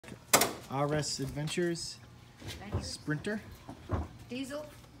RS Adventures Sprinter. Diesel,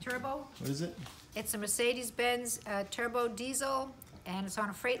 turbo. What is it? It's a Mercedes-Benz turbo diesel, and it's on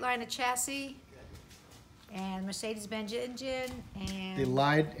a Freightliner chassis, and Mercedes-Benz engine, and... They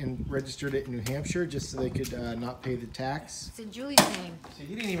lied and registered it in New Hampshire just so they could not pay the tax. It's in Julie's name. See,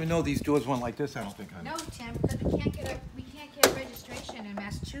 you didn't even know these doors went like this, I don't think, honey. No, Tim, because we can't get a registration in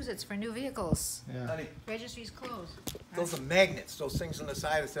Massachusetts for new vehicles. Yeah. Honey, Registry's closed. those are magnets, those things on the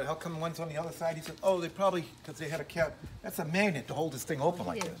side. I said, how come one's on the other side? He said, oh, they probably, because they had a cap. That's a magnet to hold this thing open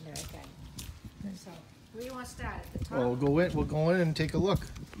like this. Okay. So, where do you want to start? At the top? Well, we'll go in and take a look.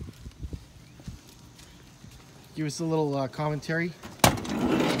 Give us a little commentary.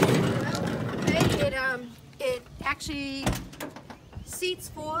 Okay, it actually seats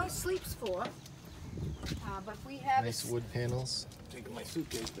 4, sleeps 4. But we have Nice wood panels. Taking my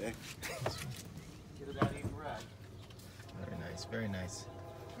suitcase back. Get it out of your garage. Very nice, very nice.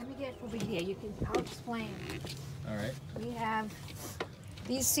 Let me get over here. I'll explain. All right. We have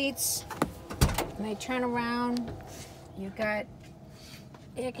these seats, and they turn around. You've got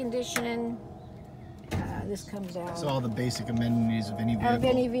air conditioning. This comes out. So all the basic amenities of any vehicle. Of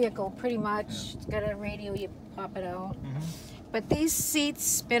any vehicle, pretty much. Yeah. It's got a radio, you pop it out. But these seats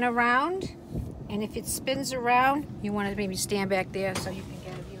spin around, and if it spins around, you want to maybe stand back there so you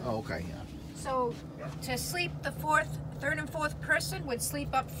can get a view. Oh, okay, yeah. So to sleep, the third and fourth person would sleep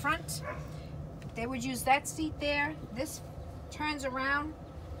up front. They would use that seat there. This turns around,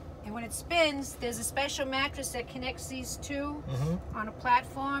 and when it spins, there's a special mattress that connects these two on a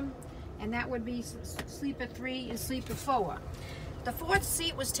platform, and that would be sleeper 3 and sleeper 4. The fourth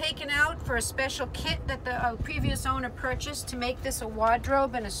seat was taken out for a special kit that the previous owner purchased to make this a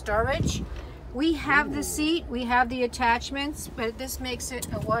wardrobe and a storage. We have the seat, we have the attachments, but this makes it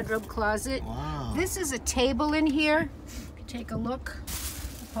a wardrobe closet. Wow. This is a table in here. You can take a look.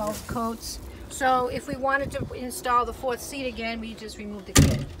 Paul's coats. So if we wanted to install the fourth seat again, we just remove the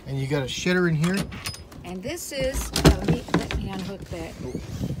kit. And you got a shitter in here? And this is, let me unhook that.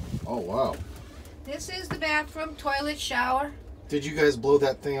 Oh, wow. This is the bathroom, toilet, shower. Did you guys blow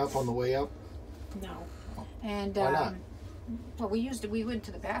that thing up on the way up? No. And why not? well, we went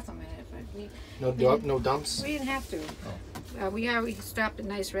to the bathroom in it, but No dumps? we didn't have to. Oh. We stopped at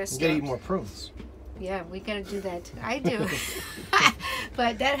nice rest You gotta stops. eat more prunes. Yeah, we gotta do that. I do.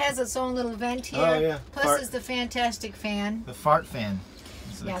 But that has its own little vent here. Oh, yeah. Plus Fart. is the fantastic fan. The fart fan.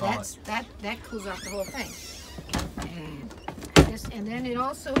 Yeah, that cools off the whole thing. And then it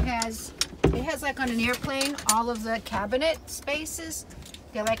also has like on an airplane, all of the cabinet spaces.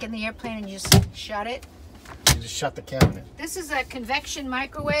 They're like in the airplane and you just shut it. You just shut the cabinet. This is a convection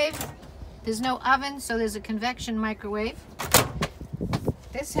microwave. There's no oven, so there's a convection microwave.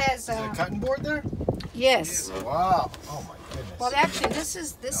 This has Is there a cutting board there? yes. Wow. Oh my goodness. Well, actually, this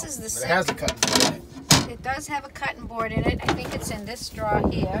is the It same. has a cutting board in it. It does have a cutting board in it. I think it's in this drawer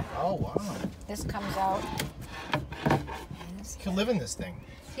here. Oh wow. This comes out. You can live in this thing.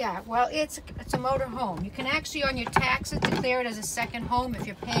 Yeah, well, it's a motor home. You can actually, on your taxes, declare it as a second home if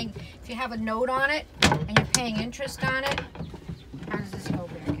you have a note on it and you're paying interest on it. How does this go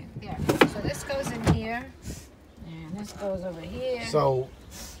back in? Yeah. So this goes in here, and this goes over here. So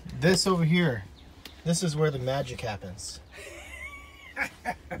this over here, this is where the magic happens.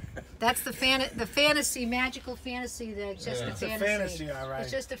 That's the fantasy, magical fantasy. That's just a It's a fantasy. fantasy, all right.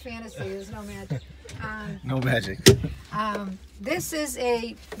 It's just a fantasy. There's no magic. No magic. This is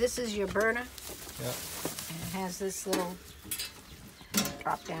your burner. Yeah. And it has this little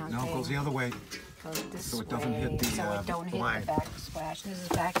drop down No, it thing. goes the other way. Goes this So it doesn't way, hit the, so it don't hit line. the backsplash. This is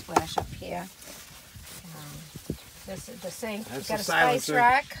backsplash up here. This is the sink. That's You've got the a spice silencer.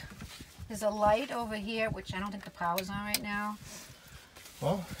 rack. There's a light over here, which I don't think the power's on right now.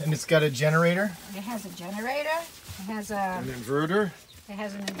 Well, and it's got a generator. It has a generator. It has An inverter. It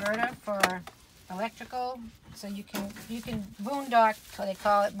has an inverter for electrical, so you can boondock, so they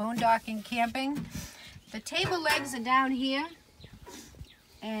call it boondocking camping. The table legs are down here,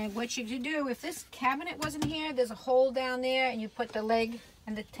 and what you could do, if this cabinet wasn't here, there's a hole down there, and you put the leg,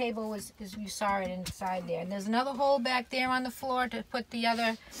 and the table was, as you saw it inside there. And there's another hole back there on the floor to put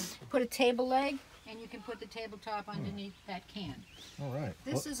a table leg, and you can put the tabletop underneath that can. All right.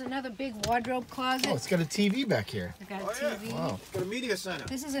 This is another big wardrobe closet. Oh, it's got a TV back here. It's got a Oh, yeah. TV. Wow. It's got a media center.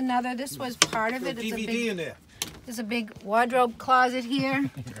 This is another. This was part of Got it. a DVD in there. There's a big wardrobe closet here.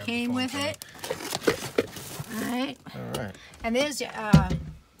 the Came phone with for it. All right. All right. And there's your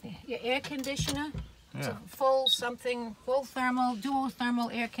air conditioner. It's a full thermal, dual thermal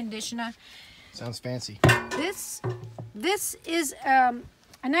air conditioner. Sounds fancy. This is a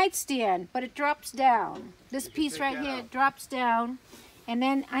nightstand, but it drops down. This piece right here drops down, And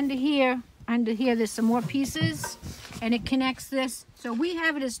then under here, there's some more pieces, and it connects this. So we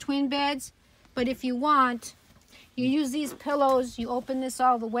have it as twin beds, but if you want, you use these pillows, you open this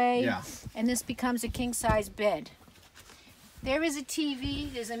all the way, and this becomes a king-size bed. There is a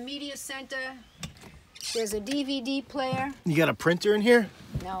TV, there's a media center, there's a DVD player. You got a printer in here?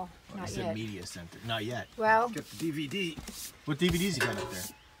 No, not It's a yet. media center. Not yet. Well, Got the DVD. What DVDs you got up there?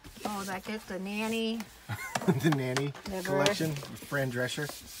 oh, I get the Nanny. The Nanny Never. collection with Fran Drescher.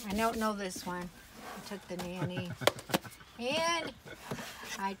 I don't know this one. I took the Nanny. And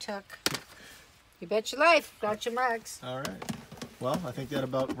I took You Bet Your Life, Groucho Marx. All right. Well, I think that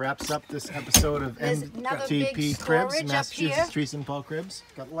about wraps up this episode of There's another big MTP storage Cribz, up Massachusetts, here. Theresa and Paul Cribz.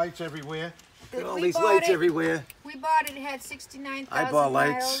 Got lights everywhere. Got all We these bought lights it. everywhere. We bought it. It had 69,000 Eyeball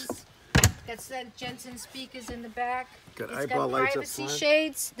miles. lights. Got some Jensen speakers in the back. Got It's eyeball got lights up privacy front.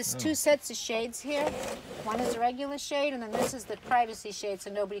 shades. There's two sets of shades here. One is a regular shade, and then this is the privacy shade, so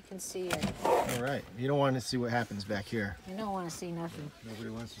nobody can see it. All right. You don't want to see what happens back here. You don't want to see nothing. Nobody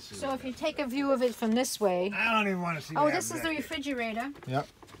wants to see So that. if you take a view of it from this way, I don't even want to see oh, that this is back the here. refrigerator. Yep.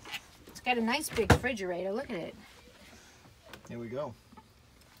 It's got a nice big refrigerator. Look at it. Here we go.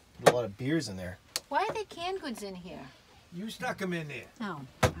 A lot of beers in there. Why are there canned goods in here? You stuck them in there. Oh,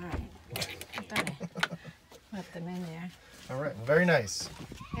 all right. Thought I left them in there. All right. Well, very nice.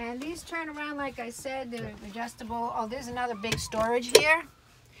 And these turn around, like I said, they're adjustable. Oh, there's another big storage here.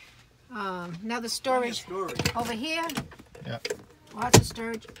 Another storage over here. Yep. Lots of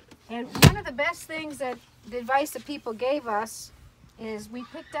storage. And one of the best things that the advice that people gave us is we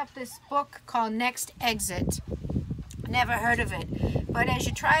picked up this book called Next Exit. Never heard of it. But as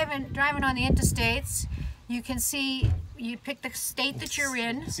you're driving on the interstates, you can see, you pick the state that you're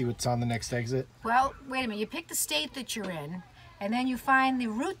in. See what's on the next exit? Well, wait a minute. You pick the state that you're in, and then you find the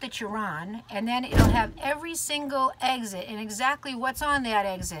route that you're on, and then it'll have every single exit and exactly what's on that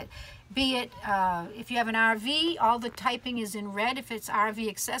exit. Be it, if you have an RV, all the typing is in red if it's RV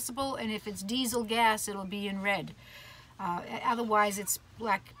accessible, and if it's diesel gas, it'll be in red. Otherwise, it's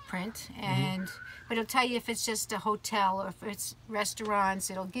black print, and but it'll tell you if it's just a hotel or if it's restaurants.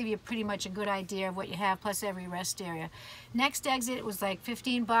 It'll give you pretty much a good idea of what you have, plus every rest area. Next exit, it was like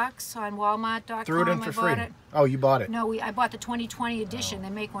 $15 on Walmart.com. Threw it in for free. I bought it. Oh, you bought it. No, I bought the 2020 edition. They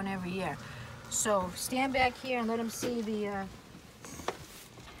make one every year. So stand back here and let them see the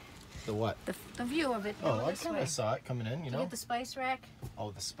The what? the view of it. Oh, Go I this kind way. of saw it coming in, you You know? get the spice rack,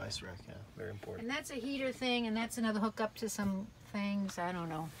 Oh, the spice rack, yeah. Very important. and that's a heater thing, and that's another hookup to some things. I don't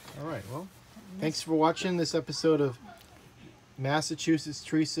know. All right, well, thanks for watching this episode of Massachusetts,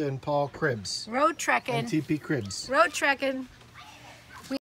 Theresa and Paul Cribz. Road trekking. MTP Cribz. Road trekking.